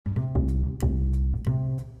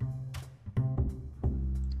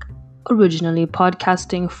originally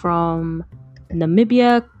podcasting from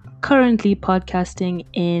Namibia, currently podcasting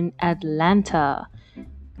in Atlanta.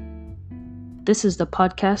 This is the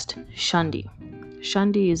podcast Shandi.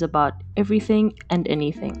 Shandi is about everything and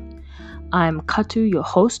anything. I'm Katu, your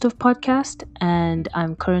host of podcast, and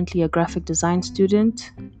I'm currently a graphic design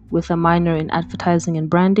student with a minor in advertising and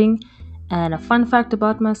branding. And a fun fact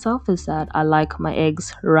about myself is that I like my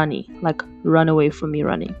eggs runny, like run away from me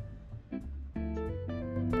runny.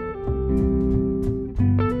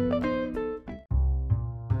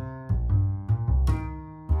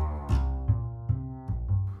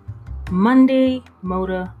 Monday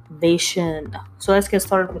motivation. So let's get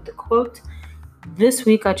started with the quote. This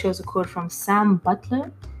week I chose a quote from Sam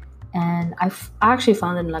Butler, and I actually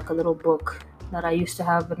found it in like a little book that I used to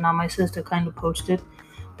have, but now my sister kind of poached it,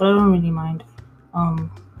 but I don't really mind.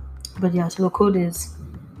 But yeah, so the quote is,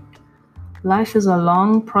 life is a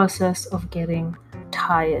long process of getting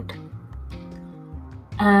tired.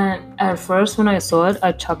 And at first when I saw it,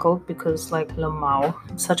 I chuckled because like Lamau,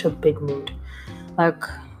 it's such a big mood. Like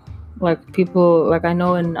people, like I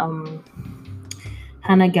know in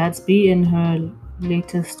Hannah Gadsby in her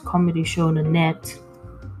latest comedy show Nanette,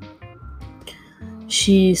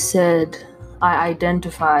 she said, I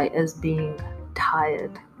identify as being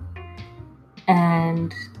tired.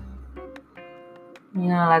 And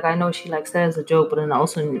like I know she like said as a joke, but then I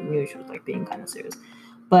also knew she was like being kind of serious.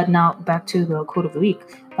 But now back to the quote of the week.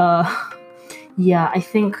 I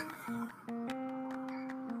think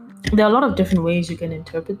there are a lot of different ways you can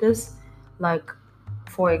interpret this. Like,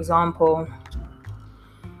 for example,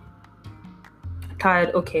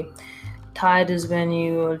 tired. Okay, tired is when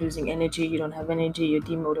you're losing energy, you don't have energy, you're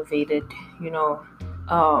demotivated.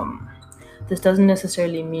 This doesn't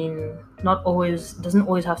necessarily mean doesn't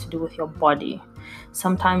always have to do with your body.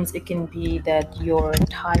 Sometimes it can be that you're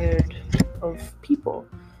tired of people.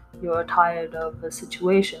 You're tired of a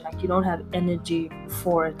situation, like you don't have energy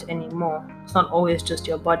for it anymore. It's not always just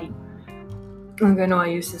your body. Like I know I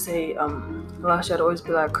used to say, last year I'd always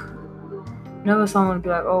be like, whenever someone would be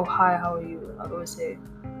like, oh, hi, how are you? I'd always say,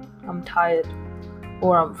 I'm tired,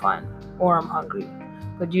 or I'm fine, or I'm hungry.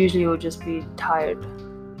 But usually it would just be tired.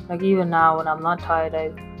 Like even now when I'm not tired,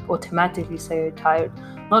 I automatically say tired.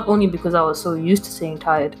 Not only because I was so used to saying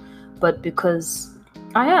tired, but because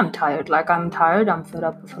I am tired. Like I'm tired, I'm fed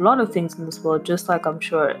up with a lot of things in this world, just like I'm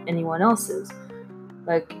sure anyone else is.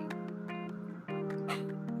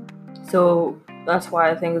 So that's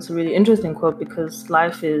why I think it's a really interesting quote, because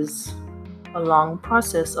life is a long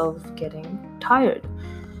process of getting tired.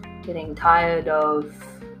 Getting tired of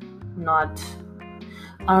like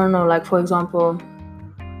for example,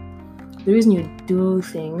 the reason you do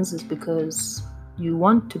things is because you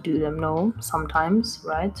want to do them. No, sometimes,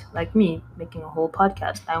 right? Like me making a whole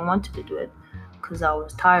podcast, I wanted to do it because I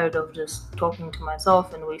was tired of just talking to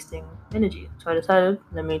myself and wasting energy. So I decided,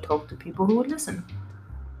 let me talk to people who would listen.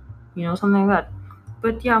 Something like that.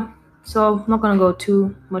 But yeah, so I'm not going to go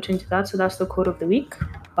too much into that. So that's the quote of the week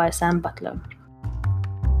by Sam Butler.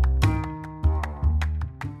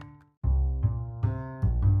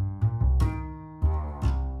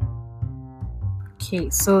 Okay,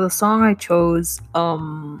 so the song I chose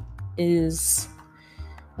is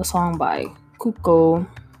a song by Kuko,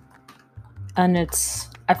 and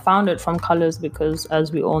I found it from Colors because,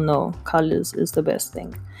 as we all know, Colors is the best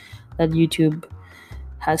thing that YouTube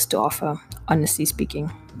has to offer, honestly speaking.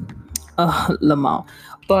 Lamau.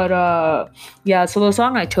 But so the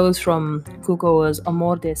song I chose from Kuko was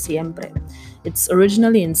Amor de Siempre. It's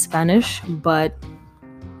originally in Spanish, but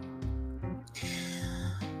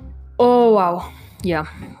oh wow. Yeah,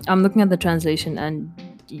 I'm looking at the translation and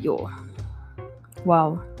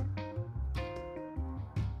wow.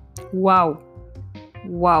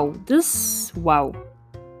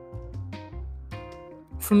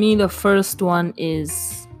 For me, the first one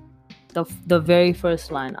is the very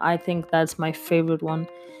first line. I think that's my favorite one,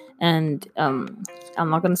 and I'm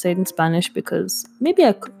not gonna say it in Spanish because maybe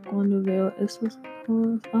I could.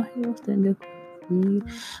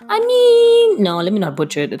 No, let me not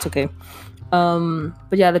butcher it. It's okay.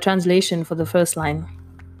 But yeah, the translation for the first line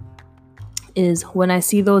is, when I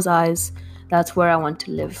see those eyes, that's where I want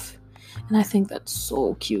to live. And I think that's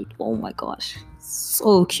so cute. Oh my gosh,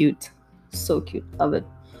 so cute. Love it.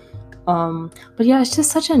 But yeah, it's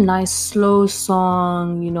just such a nice slow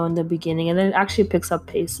song, in the beginning, and then it actually picks up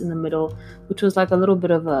pace in the middle, which was like a little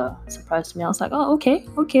bit of a surprise to me. I was like, oh, okay,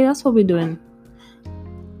 that's what we're doing.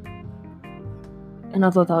 And I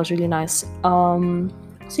thought that was really nice. So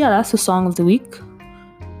yeah, that's the song of the week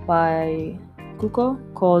by Kuko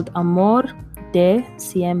called Amor de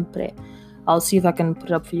Siempre. I'll see if I can put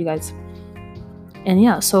it up for you guys. And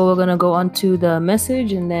yeah, so we're gonna go on to the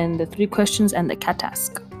message and then the 3 questions and the cat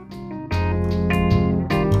task.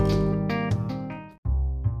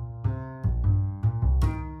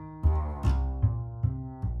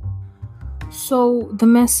 So the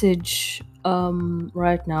message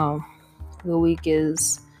right now, the week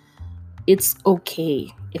is, it's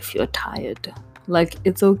okay if you're tired. Like,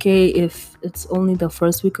 it's okay if it's only the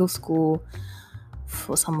first week of school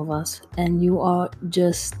for some of us and you are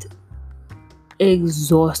just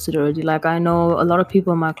exhausted already. Like, I know a lot of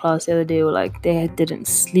people in my class the other day were like, they didn't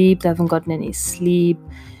sleep, they haven't gotten any sleep,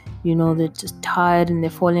 they're just tired and they're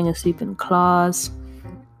falling asleep in class.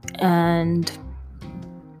 And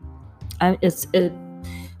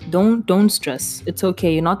don't stress. It's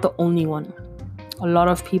okay, you're not the only one. A lot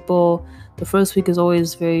of people, the first week is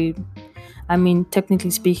always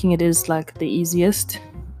technically speaking, it is like the easiest,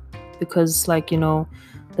 because the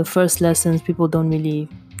first lessons, people generally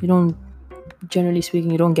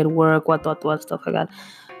speaking, you don't get work, what stuff like that.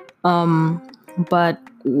 But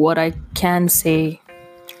what I can say,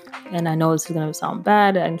 and I know this is gonna sound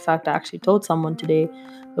bad, in fact I actually told someone today,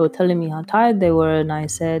 they were telling me how tired they were, and I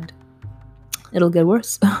said it'll get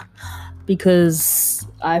worse. Because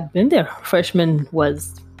I've been there. Freshman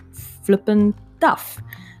was flipping tough.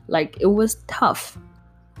 Like, it was tough.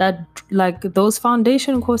 Those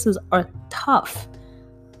foundation courses are tough.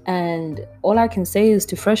 And all I can say is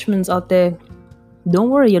to freshmen out there, don't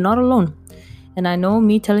worry, you're not alone. And I know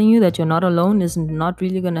me telling you that you're not alone is not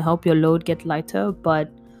really going to help your load get lighter, but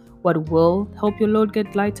what will help your load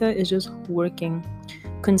get lighter is just working.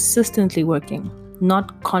 Consistently working,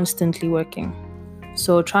 not constantly working.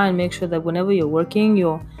 So try and make sure that whenever you're working,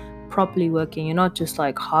 you're properly working. You're not just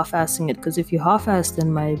like half-assing it, because if you half-ass,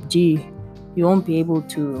 then my G, you won't be able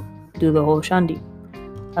to do the whole shandy.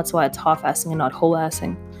 That's why it's half-assing and not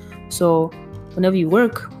whole-assing. So whenever you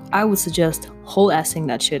work, I would suggest whole-assing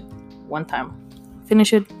that shit one time.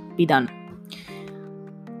 Finish it, be done.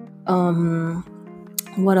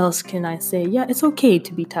 What else can I say? Yeah, it's okay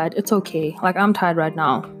to be tired. It's okay. Like, I'm tired right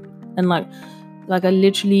now. And like I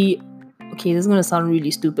literally, okay, this is gonna sound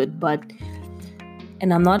really stupid,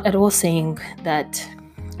 and I'm not at all saying that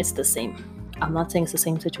it's the same. I'm not saying it's the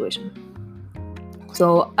same situation.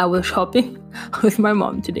 So I was shopping with my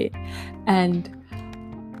mom today, and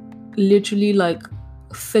literally like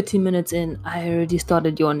 30 minutes in, I already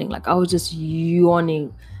started yawning. Like, I was just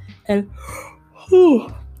yawning, and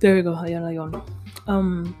there we go. I yawn.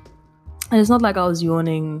 And it's not like I was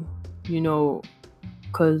yawning,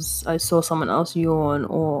 because I saw someone else yawn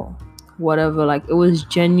or whatever. Like, it was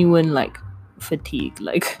genuine, like, fatigue.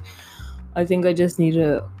 Like, I think I just need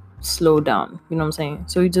to slow down, you know what I'm saying?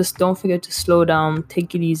 So you just don't forget to slow down,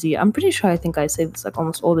 take it easy. I'm pretty sure I think I say this like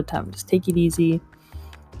almost all the time. Just take it easy,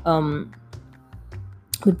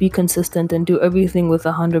 but be consistent and do everything with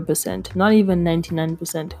 100%, not even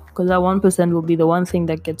 99%, because that 1% will be the one thing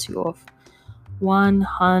that gets you off.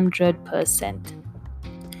 100%.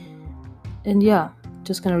 And yeah,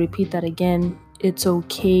 just gonna repeat that again. It's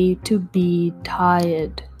okay to be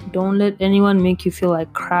tired. Don't let anyone make you feel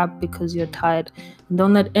like crap because you're tired.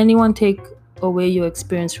 Don't let anyone take away your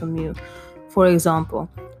experience from you. For example,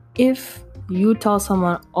 if you tell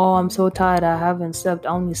someone, oh, I'm so tired, I haven't slept, I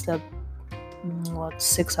only slept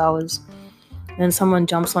 6 hours, and someone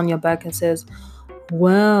jumps on your back and says,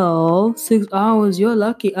 well, 6 hours, you're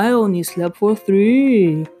lucky, I only slept for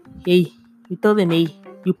 3. Hey, you tell them, hey,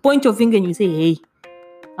 you point your finger and you say, hey,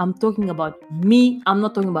 I'm talking about me, I'm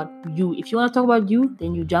not talking about you. If you want to talk about you,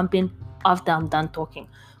 then you jump in after I'm done talking,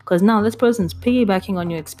 because now this person's piggybacking on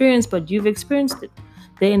your experience, but you've experienced it.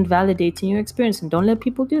 They're invalidating your experience, and don't let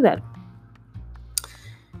people do that.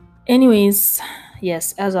 Anyways,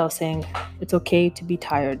 yes, as I was saying, it's okay to be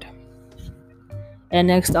tired. And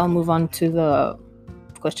next I'll move on to the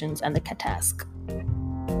questions and the cat task.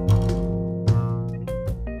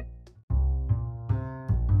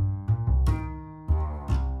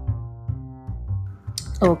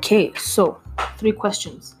 Okay, so 3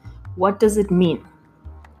 questions. What does it mean?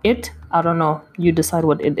 It? I don't know. You decide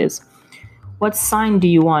what it is. What sign do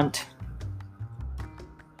you want?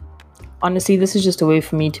 Honestly, this is just a way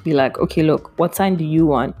for me to be like, okay, look, what sign do you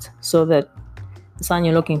want? So that the sign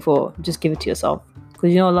you're looking for, just give it to yourself.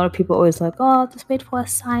 Because a lot of people always like, oh, just wait for a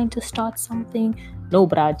sign to start something. No,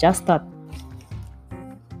 bruh, just start.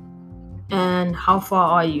 And how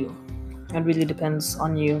far are you? It really depends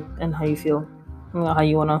on you and how you feel, how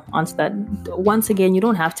you want to answer that. Once again, you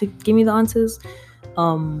don't have to give me the answers.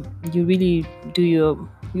 You really do you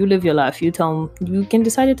live your life. You can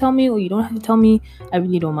decide to tell me, or you don't have to tell me. I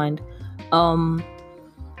really don't mind.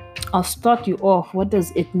 I'll start you off. What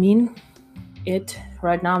does it mean? it.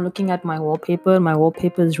 Right now I'm looking at my wallpaper. My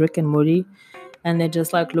wallpaper is Rick and Morty, and they're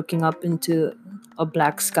just like looking up into a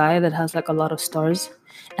black sky that has like a lot of stars.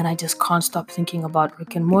 And I just can't stop thinking about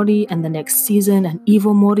Rick and Morty and the next season and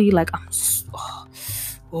Evil Morty. Like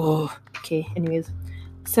okay. Anyways,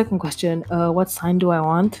 second question. What sign do I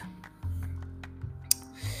want?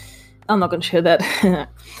 I'm not gonna share that.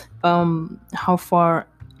 How far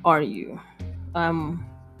are you? I'm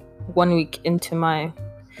 1 week into my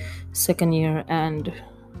second year, and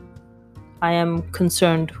I am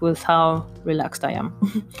concerned with how relaxed I am.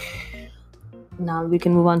 Now we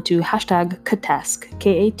can move on to hashtag Katask.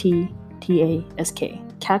 Kattask.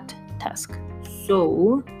 Cat task.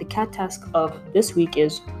 So the cat task of this week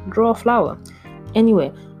is draw a flower.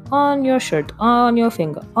 Anyway, on your shirt, on your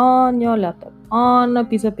finger, on your laptop, on a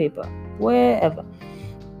piece of paper, wherever.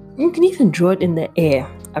 You can even draw it in the air,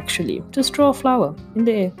 actually. Just draw a flower in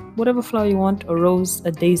the air. Whatever flower you want, a rose,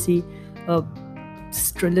 a daisy, a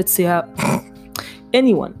strelitzia,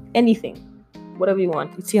 anyone, anything, whatever you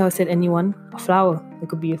want. You see how I said anyone? A flower. It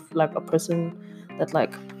could be like a person that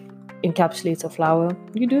like encapsulates a flower.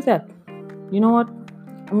 You do that. You know what?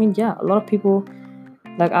 I mean, yeah, a lot of people,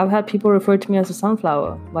 like I've had people refer to me as a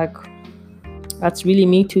sunflower. Like that's really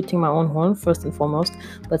me tooting my own horn, first and foremost.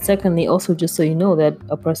 But secondly, also just so you know that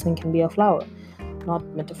a person can be a flower. Not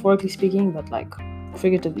metaphorically speaking, but like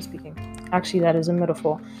figuratively speaking. Actually, that is a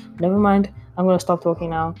metaphor. Never mind. I'm going to stop talking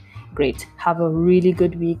now. Great. Have a really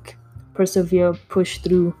good week. Persevere. Push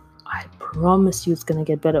through. I promise you it's going to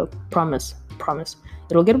get better. Promise.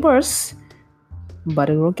 It'll get worse, but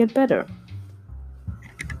it will get better.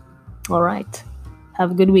 All right.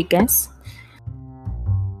 Have a good week, guys.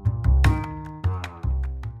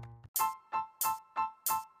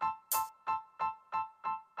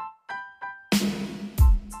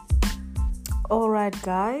 Alright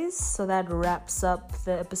guys, so that wraps up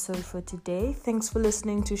the episode for today. Thanks for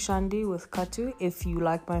listening to Shandi with Katu. If you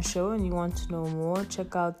like my show and you want to know more,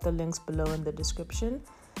 check out the links below in the description.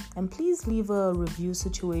 And please leave a review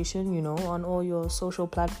situation, on all your social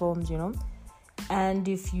platforms, And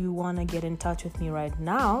if you want to get in touch with me right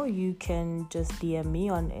now, you can just DM me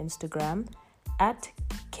on Instagram at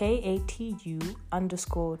KATU_TGO.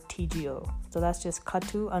 So that's just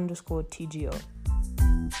Katu_TGO.